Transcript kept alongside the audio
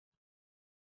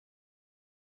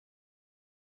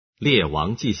列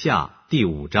王纪下第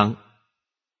5章。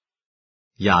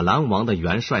亚兰王的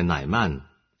元帅乃曼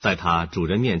在他主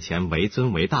人面前为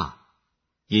尊为大，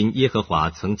因耶和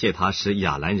华曾借他使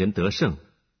亚兰人得胜，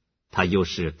他又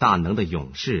是大能的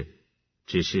勇士，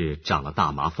只是长了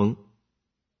大麻风。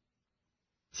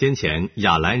先前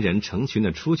亚兰人成群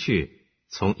的出去，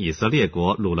从以色列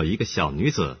国掳了一个小女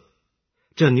子，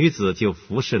这女子就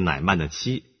服侍乃曼的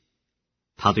妻。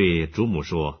他对主母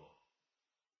说，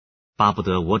巴不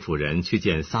得我主人去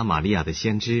见撒玛利亚的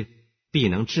先知，必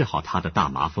能治好他的大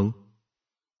麻风。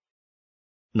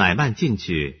乃曼进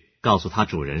去告诉他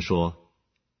主人说，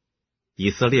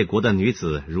以色列国的女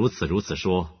子如此如此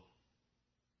说。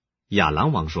亚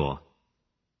兰王说，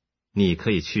你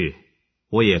可以去，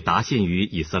我也答信于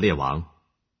以色列王。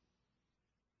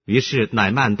于是乃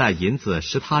曼带银子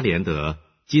10他连得，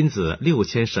金子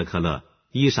6000舍克勒，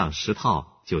衣裳10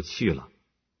套，就去了。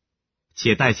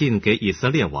且带信给以色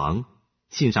列王，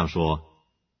信上说，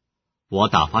我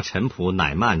打发臣仆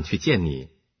乃曼去见你，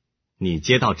你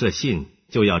接到这信，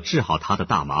就要治好他的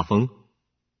大麻风。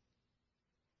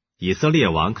以色列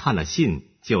王看了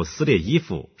信，就撕裂衣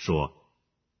服，说，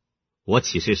我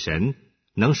岂是神，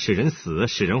能使人死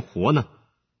使人活呢？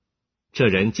这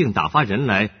人竟打发人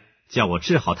来，叫我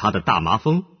治好他的大麻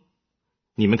风。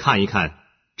你们看一看，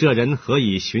这人何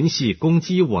以寻隙攻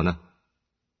击我呢？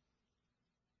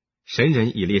神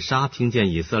人以利沙听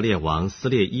见以色列王撕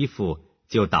裂衣服，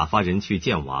就打发人去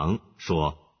见王，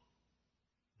说，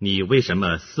你为什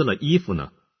么撕了衣服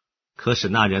呢？可使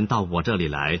那人到我这里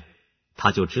来，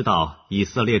他就知道以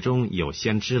色列中有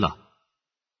先知了。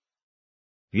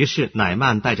于是乃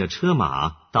曼带着车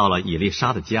马到了以利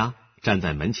沙的家，站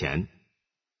在门前。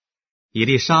以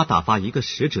利沙打发一个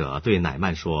使者对乃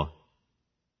曼说，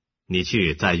你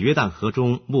去在约旦河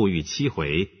中沐浴7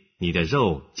回，你的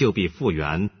肉就必复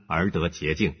原而得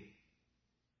洁净。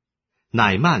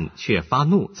乃曼却发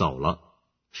怒走了，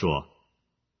说，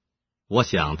我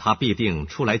想他必定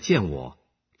出来见我，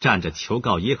站着求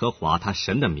告耶和华他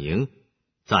神的名，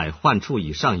在患处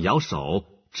以上摇手，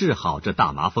治好这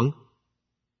大麻风。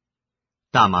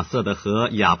大马色的河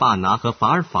亚巴拿和法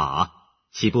尔法，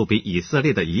岂不比以色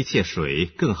列的一切水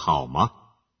更好吗？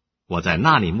我在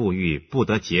那里沐浴，不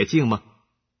得洁净吗？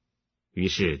于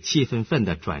是气愤愤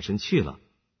地转身去了。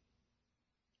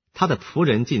他的仆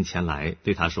人近前来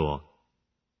对他说，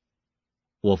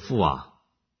我父啊，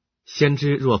先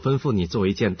知若吩咐你做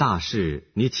一件大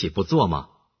事，你岂不做吗？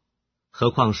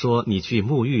何况说你去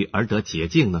沐浴而得洁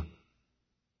净呢？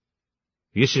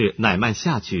于是乃曼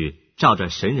下去，照着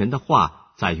神人的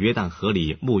话，在约旦河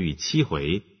里沐浴7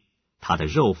回，他的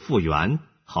肉复原，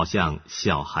好像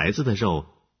小孩子的肉，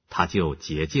他就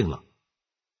洁净了。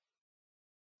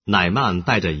乃曼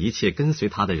带着一切跟随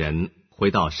他的人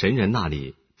回到神人那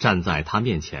里，站在他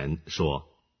面前说，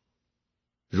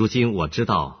如今我知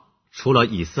道，除了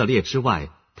以色列之外，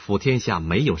普天下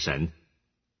没有神。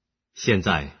现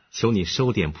在求你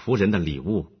收点仆人的礼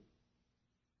物。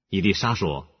以利沙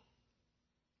说，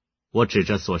我指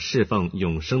着所侍奉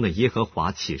永生的耶和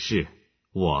华起誓，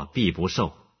我必不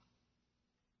受。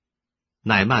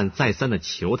乃曼再三的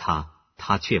求他，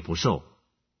他却不受。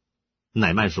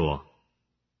乃曼说，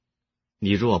你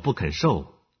若不肯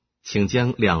受，请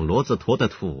将2骡子驮的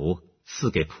土赐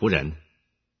给仆人。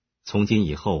从今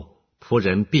以后，仆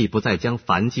人必不再将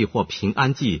燔祭或平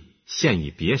安祭献与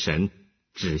别神，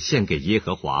只献给耶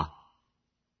和华。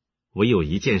唯有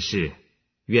一件事，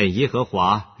愿耶和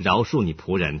华饶恕你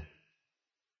仆人。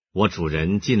我主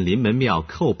人进临门庙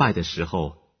叩拜的时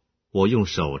候，我用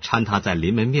手搀他在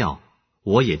临门庙，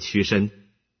我也屈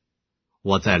身。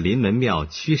我在临门庙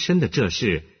屈身的这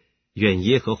事，愿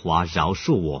耶和华饶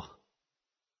恕我。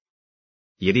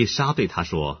以利沙对他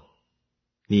说，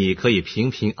你可以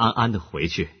平平安安的回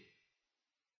去。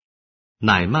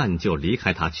乃曼就离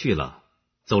开他去了，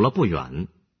走了不远。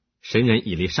神人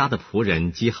以利沙的仆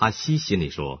人基哈西心里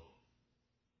说，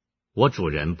我主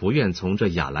人不愿从这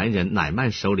亚兰人乃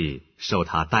曼手里受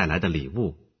他带来的礼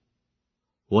物。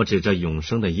我指着永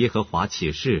生的耶和华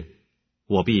起誓，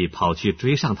我必跑去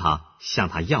追上他，向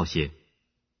他要些。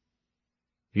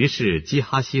于是基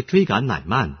哈西追赶乃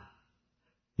曼，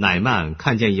乃曼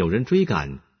看见有人追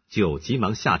赶，就急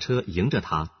忙下车迎着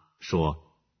他，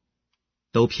说，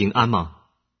都平安吗？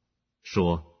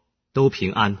说，都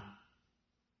平安。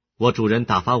我主人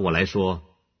打发我来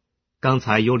说，刚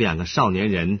才有2个少年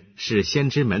人是先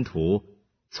知门徒，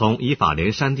从以法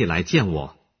莲山地来见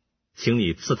我，请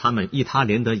你赐他们1他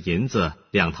连得银子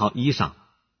2套衣裳。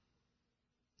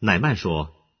乃曼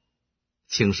说，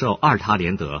请受2他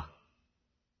连得。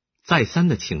再三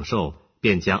的请受，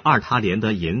便将2他连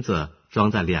得银子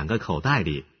装在2个口袋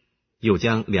里，又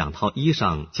将2套衣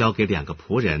裳交给2个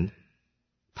仆人，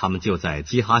他们就在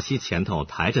基哈西前头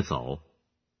抬着走。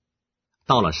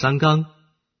到了山冈，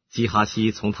基哈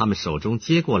西从他们手中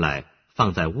接过来，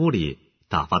放在屋里，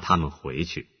打发他们回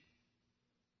去。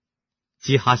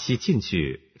基哈西进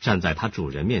去，站在他主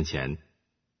人面前。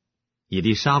以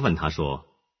利沙问他说：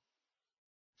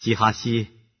基哈西，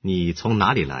你从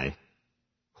哪里来？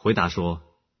回答说：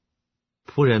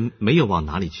仆人没有往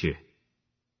哪里去。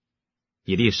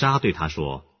以利沙对他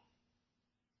说：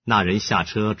那人下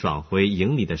车转回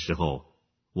营里的时候，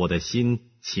我的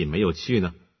心岂没有去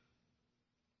呢？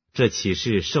这岂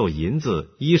是受银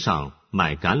子、衣裳、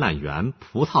买橄榄园、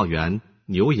葡萄园、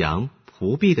牛羊、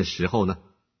仆婢的时候呢？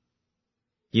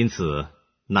因此，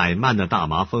乃曼的大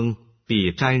麻风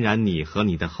必沾染你和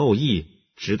你的后裔，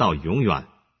直到永远。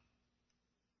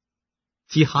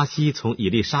基哈西从以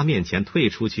利沙面前退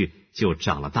出去，就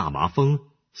长了大麻风，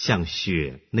像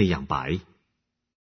雪那样白。